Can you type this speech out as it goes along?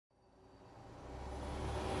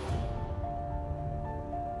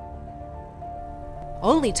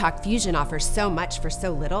Only TalkFusion offers so much for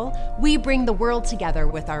so little. We bring the world together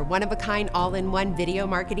with our one-of-a-kind all-in-one video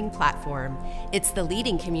marketing platform. It's the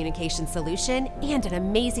leading communication solution and an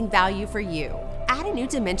amazing value for you. Add a new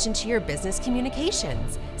dimension to your business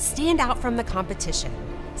communications. Stand out from the competition.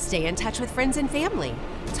 Stay in touch with friends and family.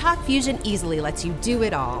 TalkFusion easily lets you do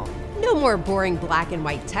it all. No more boring black and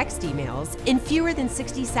white text emails. In fewer than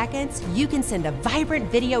 60 seconds, you can send a vibrant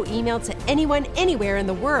video email to anyone, anywhere in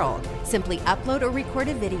the world. Simply upload or record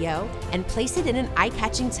a video and place it in an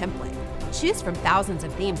eye-catching template. Choose from thousands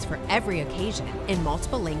of themes for every occasion in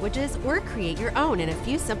multiple languages or create your own in a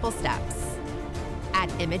few simple steps. Add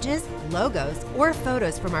images, logos, or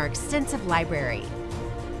photos from our extensive library.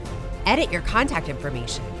 Edit your contact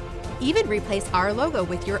information. Even replace our logo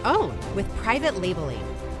with your own with private labeling.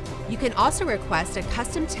 You can also request a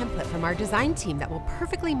custom template from our design team that will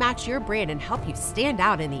perfectly match your brand and help you stand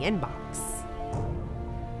out in the inbox.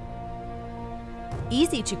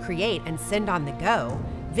 Easy to create and send on the go,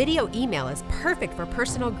 video email is perfect for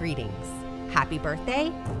personal greetings, happy birthday,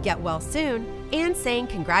 get well soon, and saying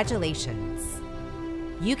congratulations.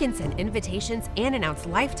 You can send invitations and announce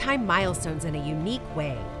lifetime milestones in a unique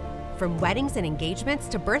way, from weddings and engagements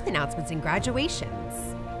to birth announcements and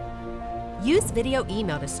graduations. Use video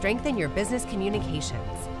email to strengthen your business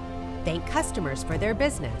communications. Thank customers for their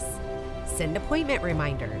business. Send appointment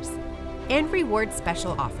reminders. And reward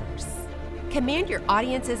special offers. Command your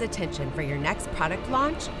audience's attention for your next product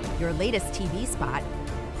launch, your latest TV spot,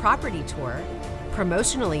 property tour,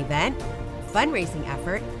 promotional event, fundraising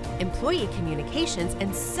effort, employee communications,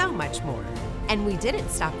 and so much more. And we didn't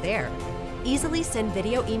stop there. Easily send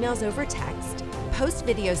video emails over text, post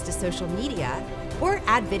videos to social media, or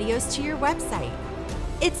add videos to your website.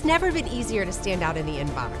 It's never been easier to stand out in the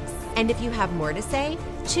inbox. And if you have more to say,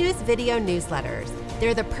 choose video newsletters.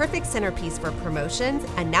 They're the perfect centerpiece for promotions,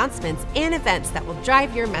 announcements, and events that will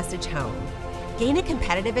drive your message home. Gain a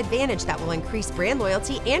competitive advantage that will increase brand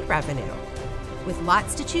loyalty and revenue. With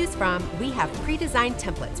lots to choose from, we have pre-designed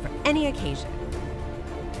templates for any occasion.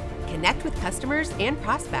 Connect with customers and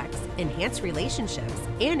prospects, enhance relationships,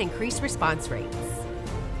 and increase response rates.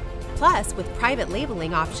 Plus, with private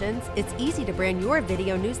labeling options, it's easy to brand your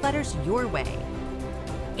video newsletters your way.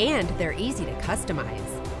 And they're easy to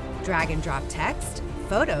customize. Drag and drop text,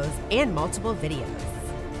 photos, and multiple videos.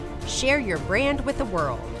 Share your brand with the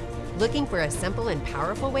world. Looking for a simple and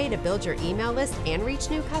powerful way to build your email list and reach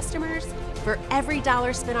new customers? For every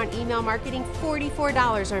dollar spent on email marketing,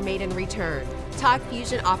 $44 are made in return.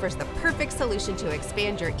 TalkFusion offers the perfect solution to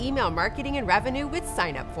expand your email marketing and revenue with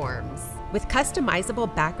sign-up forms. With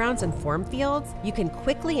customizable backgrounds and form fields, you can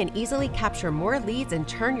quickly and easily capture more leads and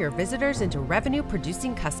turn your visitors into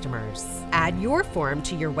revenue-producing customers. Add your form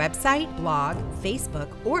to your website, blog, Facebook,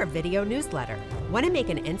 or video newsletter. Want to make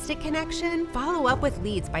an instant connection? Follow up with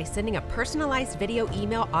leads by sending a personalized video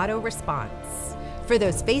email auto response. For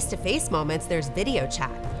those face-to-face moments, there's video chat.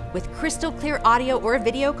 With crystal clear audio or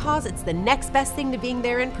video calls, it's the next best thing to being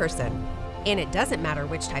there in person. And it doesn't matter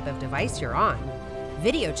which type of device you're on.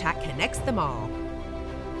 Video chat connects them all.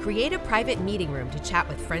 Create a private meeting room to chat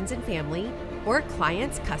with friends and family, or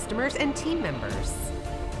clients, customers, and team members.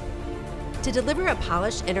 To deliver a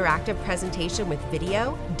polished, interactive presentation with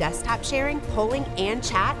video, desktop sharing, polling, and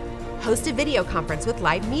chat, host a video conference with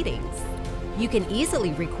live meetings. You can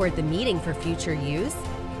easily record the meeting for future use,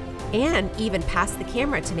 and even pass the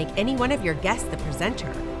camera to make any one of your guests the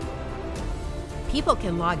presenter. People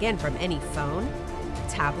can log in from any phone,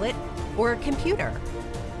 tablet, or computer.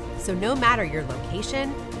 So no matter your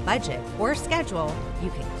location, budget, or schedule,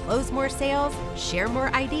 you can close more sales, share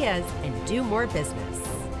more ideas, and do more business.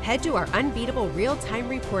 Head to our unbeatable real-time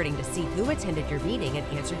reporting to see who attended your meeting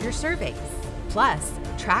and answered your surveys. Plus,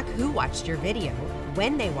 track who watched your video,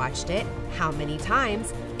 when they watched it, how many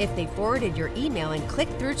times, if they forwarded your email and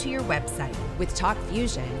clicked through to your website. With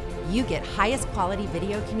TalkFusion, you get highest quality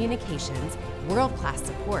video communications, world-class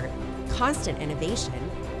support, constant innovation,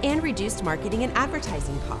 and reduced marketing and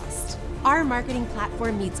advertising costs. Our marketing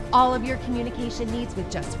platform meets all of your communication needs with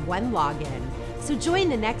just one login. So join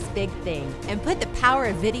the next big thing and put the power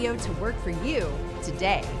of video to work for you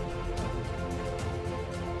today.